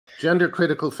Gender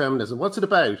critical feminism. What's it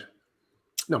about?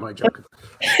 No, my joking.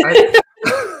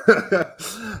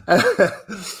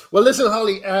 Well, listen,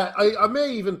 Holly, I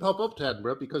may even pop up to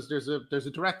Edinburgh because there's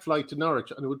a direct flight to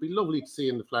Norwich, and it would be lovely to see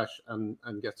you in the flesh and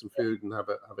get some food and have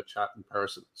a chat in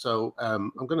person. So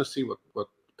I'm going to see what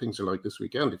things are like this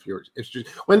weekend. If you're interested.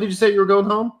 When did you say you were going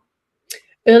home?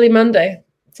 Early Monday,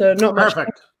 so not much.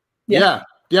 Perfect. Yeah.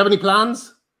 Do you have any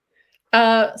plans?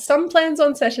 Some plans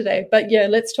on Saturday, but yeah,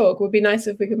 let's talk. Would be nice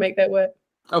if we could make that work.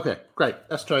 Okay, great.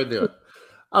 Let's try and do it.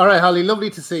 All right, Holly, lovely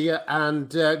to see you, and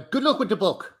good luck with the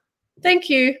book. Thank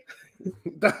you.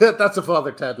 That's a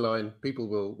Father Ted line. People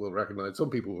will recognize. Some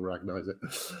people will recognize it.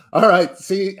 All right,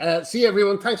 see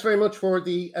everyone. Thanks very much for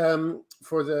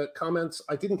the comments.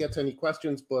 I didn't get to any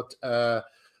questions, but I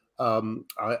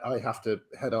have to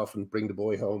head off and bring the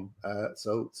boy home.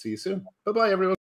 So see you soon. Bye bye, everyone.